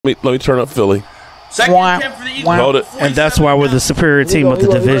Let me turn up Philly. Second attempt for the Eagles. Hold it. And that's why we're the superior team of the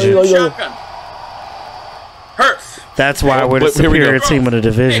division. Shotgun. Hurts. That's why we're the superior team of the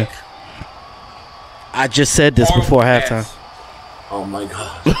division. I just said this before halftime. Oh my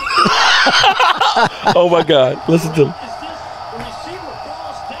god. Oh my god. Listen to him.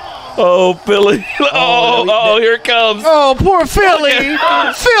 Oh, Philly. Oh, here it comes. Oh, poor Philly.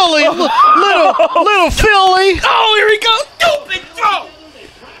 Philly. Little Philly. Oh, here he goes. Stupid throw.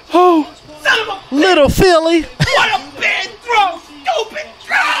 Oh. Son of a bitch. Little Philly. What a bad throw. Stupid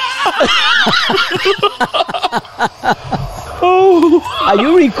throw. Oh. Are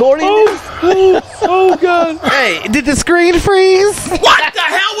you recording this? Oh, God. Hey, did the screen freeze? What the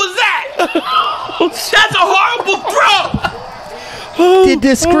hell was that? That's a horrible throw. Did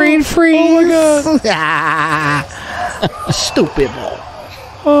the screen freeze? Oh, my God. Stupid ball.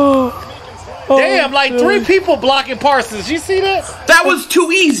 Oh. Damn, like 3 people blocking Parsons. You see that? That was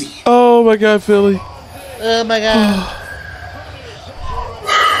too easy. Oh, my God, Philly. Oh, my God.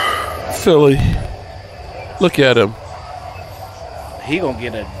 Philly. Look at him. He gonna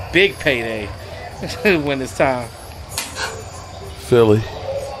get a big payday when it's time. Philly.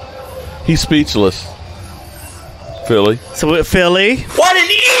 He's speechless. Philly. So Philly. What an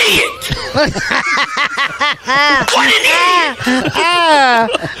idiot! What an idiot!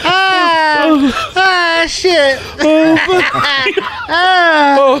 Shit. Oh,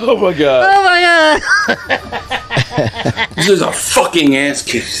 my God. Oh my God. This is a fucking ass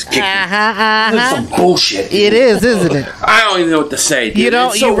kick. This is some bullshit. It is, isn't it? I don't even know what to say. Dude. You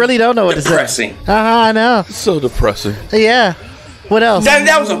don't. It's so you really don't know what to say. depressing. I know. So depressing. Yeah. What else?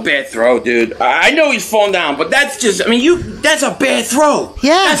 That was a bad throw, dude. I know he's falling down, but that's just, I mean, that's a bad throw.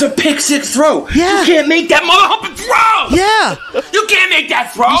 Yeah. That's a pick six throw. Yeah. You can't make that motherfucking throw. Yeah. You can't make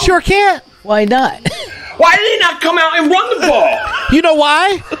that throw. You sure can't. Why not? Why did he not come out and run the ball? You know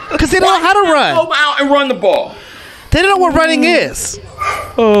why? Because they don't know how to run. Come out and run the ball. They don't know what running is.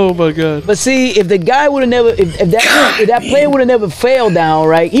 Oh, my God. But see, if the guy would have never, if that player would have never failed down,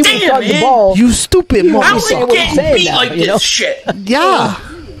 right? He would have caught the ball. You stupid How motherfucker. is it getting beat like this shit? Yeah.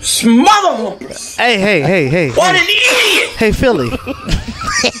 Smother humpers. Hey. What an idiot. Hey, Philly.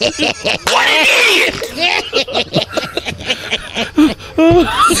 What an idiot.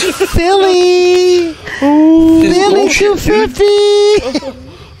 Philly. Philly 250.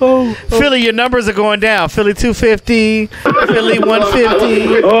 Philly, your numbers are going down. Philly 250. Philly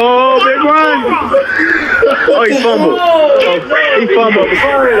 150. Oh, big run. Oh, he fumbled. He fumbled.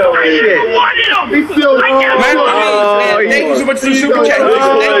 Shit. He still Thank you so much for the super chat.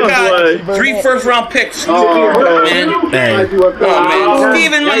 Thank God. 3 first-round picks. Man. Hey. Oh, man.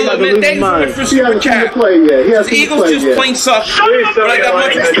 Steven, man, thank you so much for the super chat. The Eagles just plain suck. But I got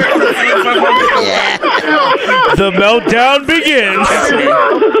much respect for the Philly.500. The meltdown begins.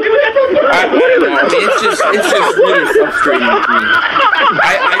 I don't know. I mean, it's just really frustrating to me. I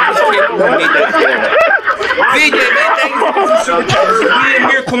just can't believe that. VJ, man, thank you for the super chat. This is a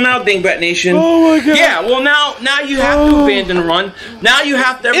miracle now, Dingbat Nation. Oh, my God. Yeah, well, now you have to abandon the run. Now you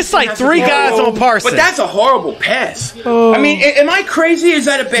have to. It's like 3 guys on Parsons. But that's a horrible pass. I mean, am I crazy? Or is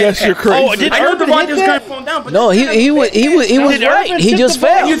that a bad Yes, pass? you're crazy. Oh, did I know Urban Devontae hit was going that? to fall down, but No, he was right. He just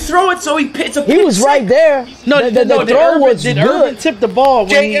fell. you throw it so it's a He was right there. No, the throw was did good. Urban tip the ball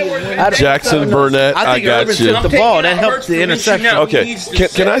when he... Jackson Burnett, I think got Urban you. tipped the ball. That helped the interception. Okay,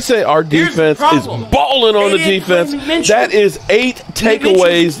 can I say our defense is balling on the defense? That is 8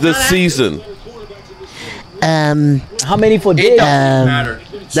 takeaways this season. How many for It Diggs? doesn't matter.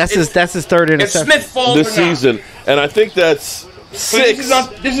 That's his 3rd If interception. Smith falls This or not. season, and I think that's 6.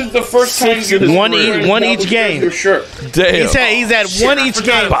 This is the first time Six you're in one each game. Your shirt. Damn. He's at 1 each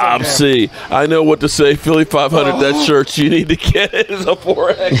game. Bob C. I know what to say. Philly.500, that shirt you need to get it is a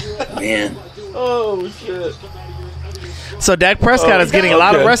 4X. Man. Oh, shit. So Dak Prescott is getting a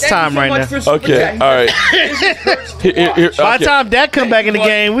lot of rest time right now. Okay, all right. By the time Dak come back in the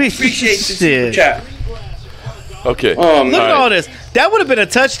game, we appreciate the super shit. chat. Okay. Look at all this. That would have been a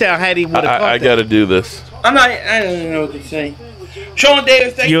touchdown had he would have caught I got to do this. I don't know what to say. Sean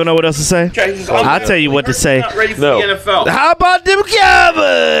Davis, thank You don't know what else to say? I'll tell you what to say. Not ready for No. the NFL. How about them Smith was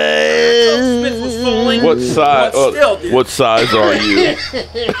Cowboys? falling. What size? But still, dude. What size are you?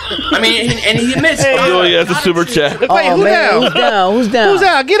 I mean, and he missed. Billy has a super chat. Wait, Oh, who man, down? who's down? Who's down? Who's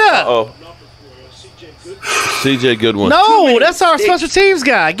out? Get up. Oh, CJ Goodwin. No, that's our special teams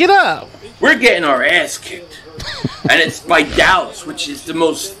guy. Get up. We're getting our ass kicked. And it's by Dallas, which is the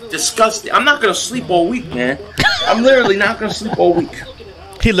most disgusting. I'm not going to sleep all week, man. I'm literally not going to sleep all week.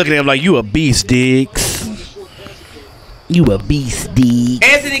 He looking at him like, you a beast, Diggs. You a beast, D.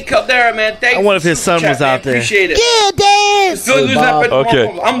 Anthony Caldera, man. Thank you. I wonder if his son was out there. Appreciate it. Yeah, Dad. Philly losing up at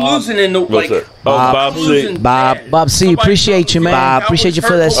Okay. I'm losing in the like. Bob C. Bob C. Appreciate you, man. Bob, Appreciate you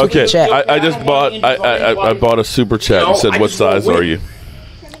for that super Okay, chat. I just bought. I bought a super chat and said, "What size are you?"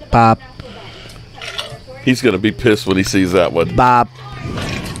 Bob. He's gonna be pissed when he sees that one. Bob.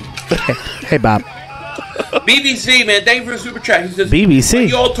 Hey, Bob. BBC, man. Thank you for the super chat. He says, BBC.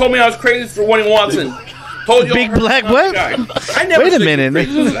 You all told me I was crazy for winning Watson. Told you Big black what? I never Wait a said minute.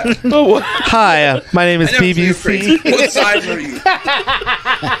 you were crazy for that. Hi, my name is I never said you were crazy. BBC. What size are you?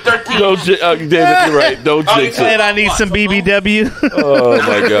 13. No, David, you're right. Don't jinx And it. I need some BBW. Oh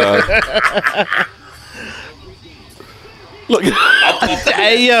my god. Look.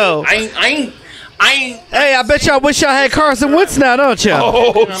 Hey, yo. I ain't. Hey, I bet y'all wish y'all had Carson Wentz now, don't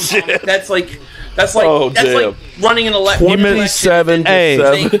y'all? Oh shit. That's like running an election. 27 to Hey.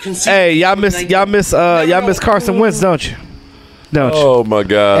 7. Hey, y'all miss Carson Wentz, don't you? Don't you? Oh my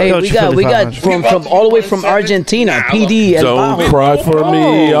god. Hey, Don't we you got Philly.500. from all the way from Argentina. PD El Don't Bajo. cry for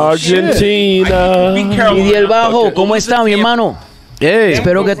me, Oh, Argentina. PD El Bajo, ¿cómo está, mi hermano? Hey.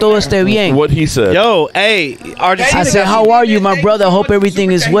 Espero que todo esté bien. What he said. Yo, hey, Argentina. I said, how are you, my brother? Hope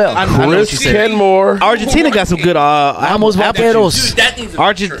everything is well. I know what you Chris said. Kenmore. Argentina got some good Vamos, vaqueros.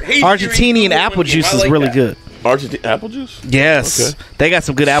 Argentinian apple juice is really good. Argentine apple juice? Yes, Okay. they got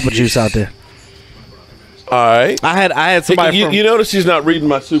some good apple juice out there. All right. I had somebody You, from. you notice he's not reading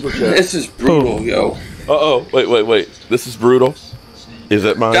my super chat. This is brutal, yo. Uh-oh. Wait. This is brutal. Is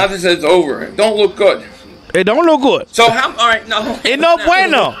that mine? Jonathan says it's over. It don't look good. It don't look good. So how? All right, no. It no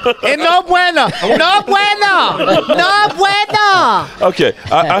bueno. It no bueno. No bueno. No bueno. Okay.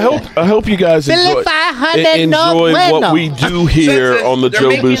 I hope you guys enjoy, Philly.500 no bueno. what we do here on the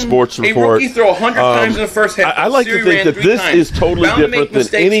Jobu Sports A Report. rookie throw 100 times in the first half. I like to Siri think ran that 3 this times. is totally Bound to make different than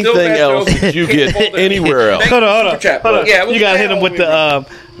mistakes, still anything bad else throws. that you get Hold it. anywhere else. Thank Hold on. you, Super Chat. Yeah, it was You gotta bad hit him all with the way around.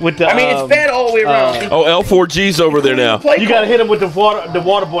 the. I mean, it's bad all the way around. Oh, L4G's over there now. You gotta hit him with the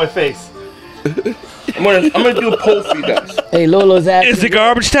water boy face. I'm gonna do a poll for you guys. Hey, Lolo's asking. Is it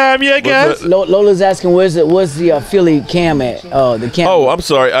garbage time yet, guys? Lola's asking, where's the Philly cam at? Oh, the cam. Oh, I'm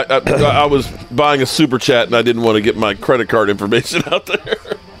sorry. I was buying a super chat and I didn't want to get my credit card information out there.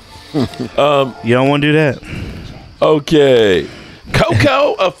 You don't want to do that. Okay.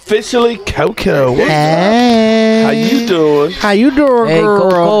 Coco, officially Coco. What's up? Hey. How you doing? How you doing, Hey,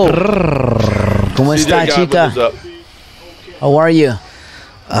 girl? Coco. ¿Cómo CJ está, Godwin is chica? up. How are you?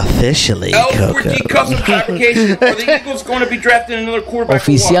 Officially, L4G custom fabrication. Are the Eagles going to be drafting another quarterback?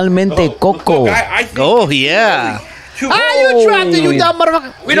 Oficialmente Coco. Look, I think Oh, yeah. two You drafted, you dumb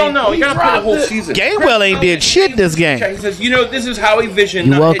motherfucker. We don't know. You gotta play the whole season. Gainwell ain't did shit this game. He says, this is how he visioned.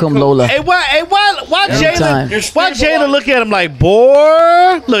 You're welcome, Lola. Hey, why Anytime. Jalen look at him like,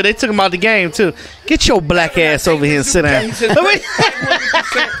 boy? Look, they took him out the game, too. Get your black ass over here and sit down. He says,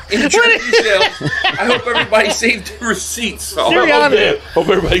 500% in jersey sales. I hope everybody saved the receipts. So. Yeah. Hope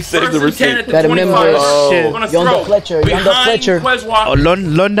everybody saved the First and 10 receipt. at the Gotta 25. remember, We're gonna Yonda throw. Fletcher, Yonda Behind Fletcher. Quez Walker.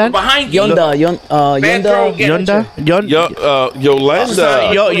 London? Behind Yonda, Bad throw Yonda. again.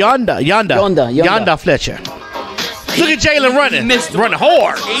 Yolanda. Yonda Fletcher. Look at Jalen running. Missed Running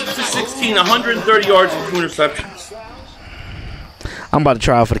hard. 8 to 16, 130 yards and 2 interceptions. I'm about to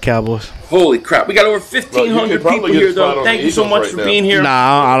try out for the Cowboys. Holy crap. We got over 1,500 people here, though. Thank you so much for being here. Nah,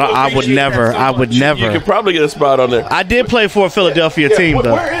 I would never. I would You never. could probably get a spot on there. I did play for a Philadelphia team,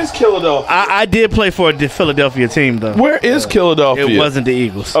 though. Where is Philadelphia? I did play for a Philadelphia team, though. Where is Philadelphia? It wasn't the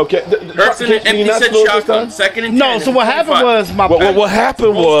Eagles. Okay. Hurts in an Can you empty not set slow this shotgun. down? Second and 10. No, so what happened 25. was my What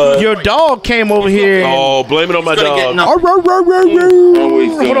happened was your dog came over here. Oh, blame it on my He's gonna get dog.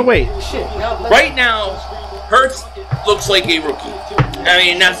 nothing. Hold on, wait. Right now, Hurts looks like a rookie. I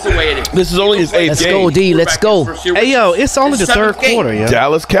mean, that's the way it is. This is only his 8th Let's game. go, D. Let's go. Hey, yo, it's only the third quarter, yo.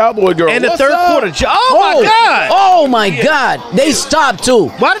 Dallas Cowboy girl. And the What's third up? quarter. Oh, my God. Oh my God! They stopped too.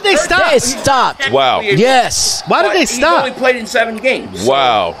 Why did they stop? They stopped. Wow. Yes. Why did they He's only stop? played in 7 games.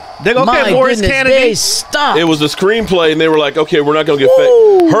 Wow. They go, My okay, Morris goodness, they Kennedy. stopped. It was a screenplay, and they were like, okay, we're not going to get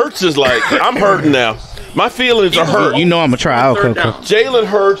fake. Hurts is like, I'm hurting now. My feelings are hurt. You know I'm going to try out, Third Coco. down. Jalen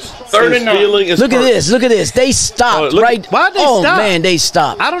Hurts, Third his and 9. feeling is Look at hurt. this. Look at this. They stopped, look- right? Why'd they oh, stop? man, they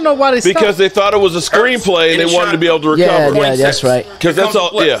stopped. I don't know why they stopped. Because they thought it was a screenplay, and they wanted to be able to Yeah, recover. yeah, that's right. Because that's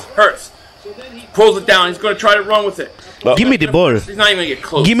all, yeah. Hurts. Pulls it down. He's going to try to run with it. Give me the ball. He's not even going to get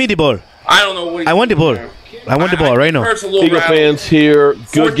close. Give me the ball. I don't know what he's I want the ball. I want the ball right now. Hurts a little Eagle rattled. fans here. Good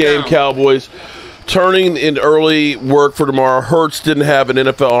Fourth game, down. Cowboys. Turning in early work for tomorrow. Hurts didn't have an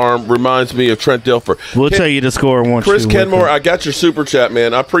NFL arm. Reminds me of Trent Dilfer. We'll tell you the score once. Chris Kenmore, I got your super chat,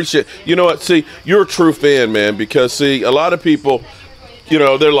 man. I appreciate. You know what? See, you're a true fan, man. Because see, a lot of people, You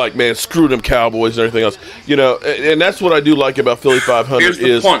know, they're like, man, screw them Cowboys and everything else. You know, and that's what I do like about Philly.500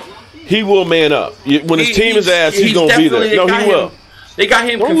 is he will man up. When his team is ass, he's going to be there. No, he will. They got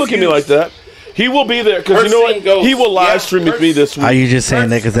him. Don't look at me like that. He will be there because you know what? He will live stream with me this week. Are you just saying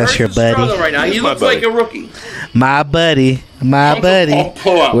that because that's your buddy? Right now. He looks like a rookie. My buddy.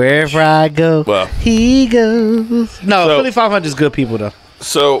 Wherever I go, he goes. No, Philly.500 is good people though.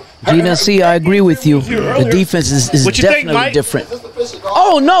 So, GNC, I agree with you. The defense is definitely different.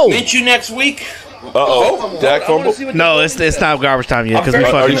 Oh no! Meet you next week. Dak fumble? No, it's not garbage time yet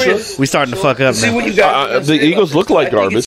because we starting to fuck up now. See what you got. The Eagles look like garbage.